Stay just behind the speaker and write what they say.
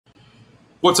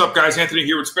What's up, guys? Anthony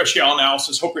here with Special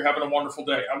Analysis. Hope you're having a wonderful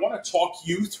day. I want to talk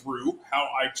you through how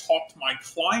I talked my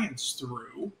clients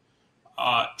through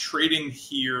trading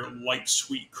here light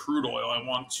sweet crude oil. I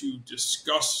want to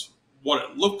discuss what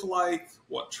it looked like,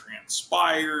 what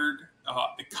transpired,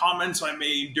 the comments I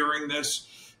made during this.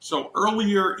 So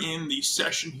earlier in the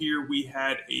session here, we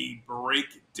had a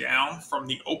breakdown from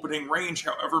the opening range.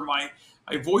 However,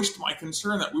 I voiced my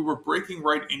concern that we were breaking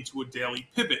right into a daily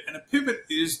pivot. And a pivot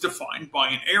is defined by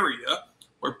an area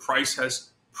where price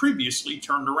has previously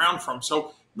turned around from.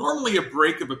 So normally a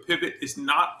break of a pivot is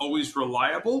not always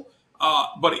reliable,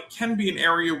 but it can be an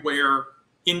area where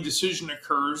indecision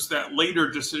occurs that later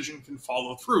decision can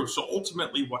follow through. So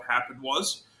ultimately what happened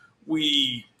was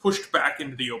we pushed back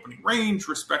into the opening range,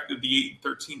 respected the 8 and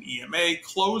 13 EMA,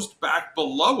 closed back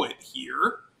below it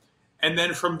here. And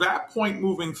then from that point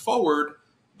moving forward,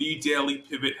 the daily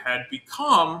pivot had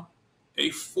become a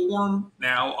form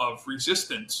now of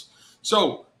resistance.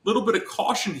 So a little bit of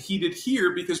caution heeded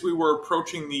here because we were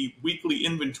approaching the weekly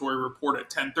inventory report at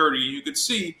 10:30. You could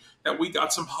see that we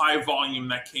got some high volume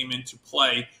that came into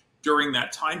play during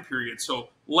that time period. So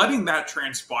letting that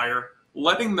transpire,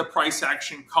 letting the price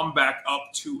action come back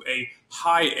up to a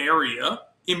high area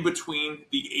in between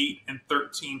the 8 and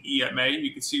 13 EMA.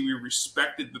 You can see we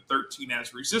respected the 13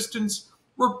 as resistance.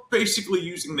 We're basically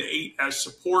using the 8 as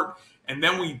support, and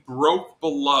then we broke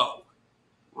below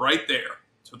right there.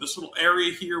 So this little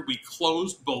area here, we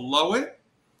closed below it,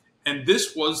 and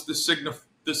this was the signal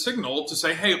to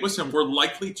say, hey, listen, we're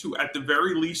likely to, at the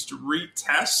very least,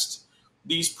 retest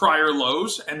these prior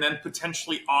lows and then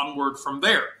potentially onward from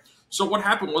there. So what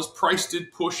happened was price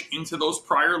did push into those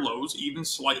prior lows, even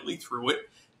slightly through it,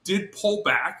 did pull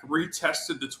back,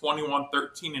 retested the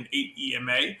 21.13 and 8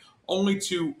 EMA, only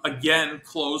to again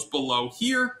close below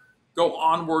here, go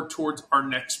onward towards our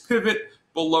next pivot,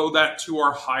 below that to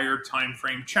our higher time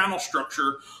frame channel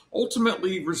structure,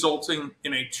 ultimately resulting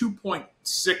in a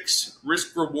 2.6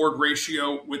 risk-reward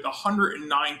ratio with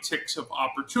 109 ticks of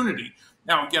opportunity.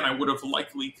 Now, again, I would have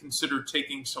likely considered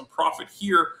taking some profit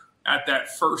here at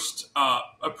that first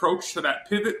approach to that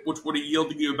pivot, which would have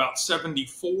yielded you about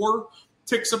 74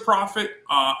 ticks of profit,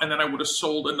 and then I would have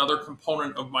sold another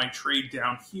component of my trade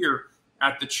down here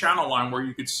at the channel line where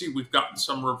you could see we've gotten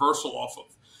some reversal off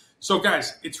of. So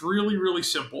guys, it's really, really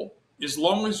simple. As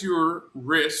long as your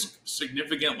risk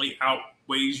significantly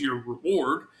outweighs your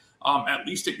reward, at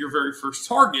least at your very first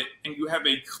target, and you have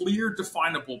a clear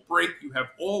definable break, you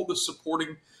have all the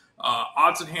supporting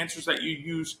odds enhancers that you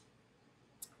use.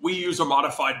 We use a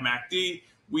modified MACD.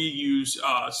 We use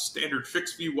standard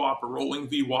fixed VWAP, a rolling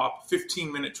VWAP,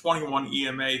 15-minute 21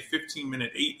 EMA,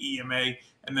 15-minute 8 EMA,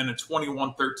 and then a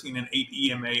 21.13 and 8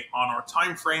 EMA on our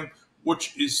time frame,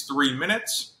 which is 3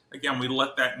 minutes. Again, we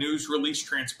let that news release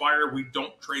transpire. We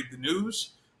don't trade the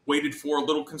news. Waited for a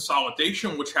little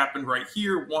consolidation, which happened right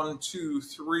here. 1, 2,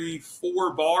 3,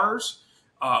 4 bars.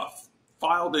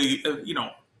 Fulfilled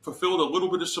a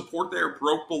little bit of support there,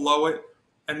 broke below it.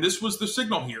 And this was the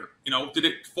signal here. Did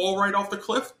it fall right off the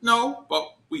cliff? No,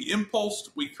 but we impulsed,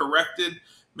 we corrected,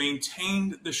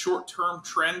 maintained the short-term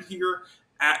trend here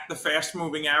at the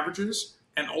fast-moving averages,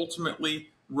 and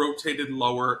ultimately rotated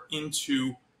lower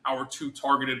into our 2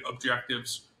 targeted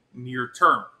objectives near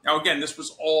term. Now, again, this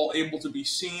was all able to be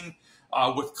seen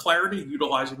with clarity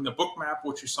utilizing the book map,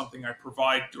 which is something I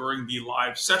provide during the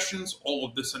live sessions. All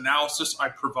of this analysis I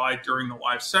provide during the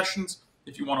live sessions.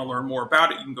 If you want to learn more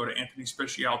about it, you can go to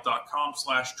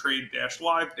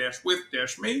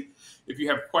anthonyspecial.com/trade-live-with-me. If you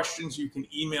have questions, you can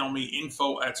email me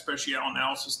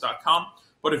info@specialanalysis.com.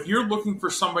 But if you're looking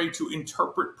for somebody to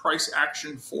interpret price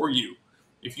action for you,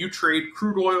 if you trade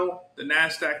crude oil, the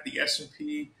NASDAQ, the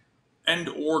S&P, and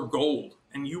or gold,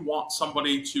 and you want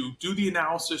somebody to do the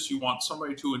analysis, you want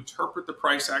somebody to interpret the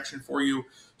price action for you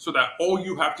so that all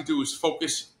you have to do is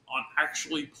focus on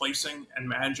actually placing and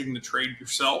managing the trade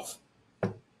yourself,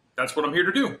 that's what I'm here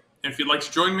to do. And if you'd like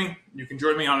to join me, you can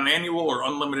join me on an annual or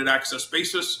unlimited access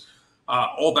basis.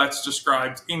 All that's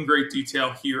described in great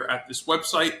detail here at this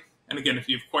website. And again, if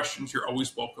you have questions, you're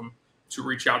always welcome to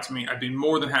reach out to me. I'd be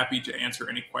more than happy to answer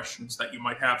any questions that you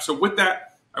might have. So with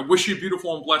that, I wish you a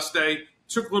beautiful and blessed day. It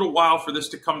took a little while for this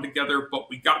to come together, but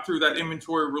we got through that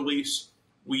inventory release.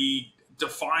 We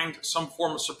defined some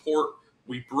form of support.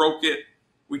 We broke it.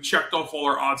 We checked off all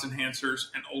our odds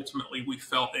enhancers, and ultimately we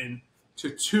fell into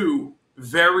 2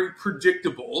 very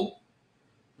predictable,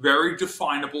 very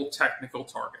definable technical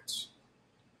targets.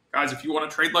 Guys, if you want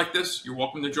to trade like this, you're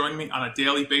welcome to join me on a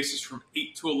daily basis from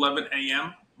 8 to 11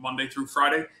 a.m., Monday through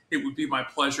Friday. It would be my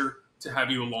pleasure to have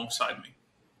you alongside me.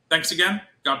 Thanks again.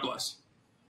 God bless.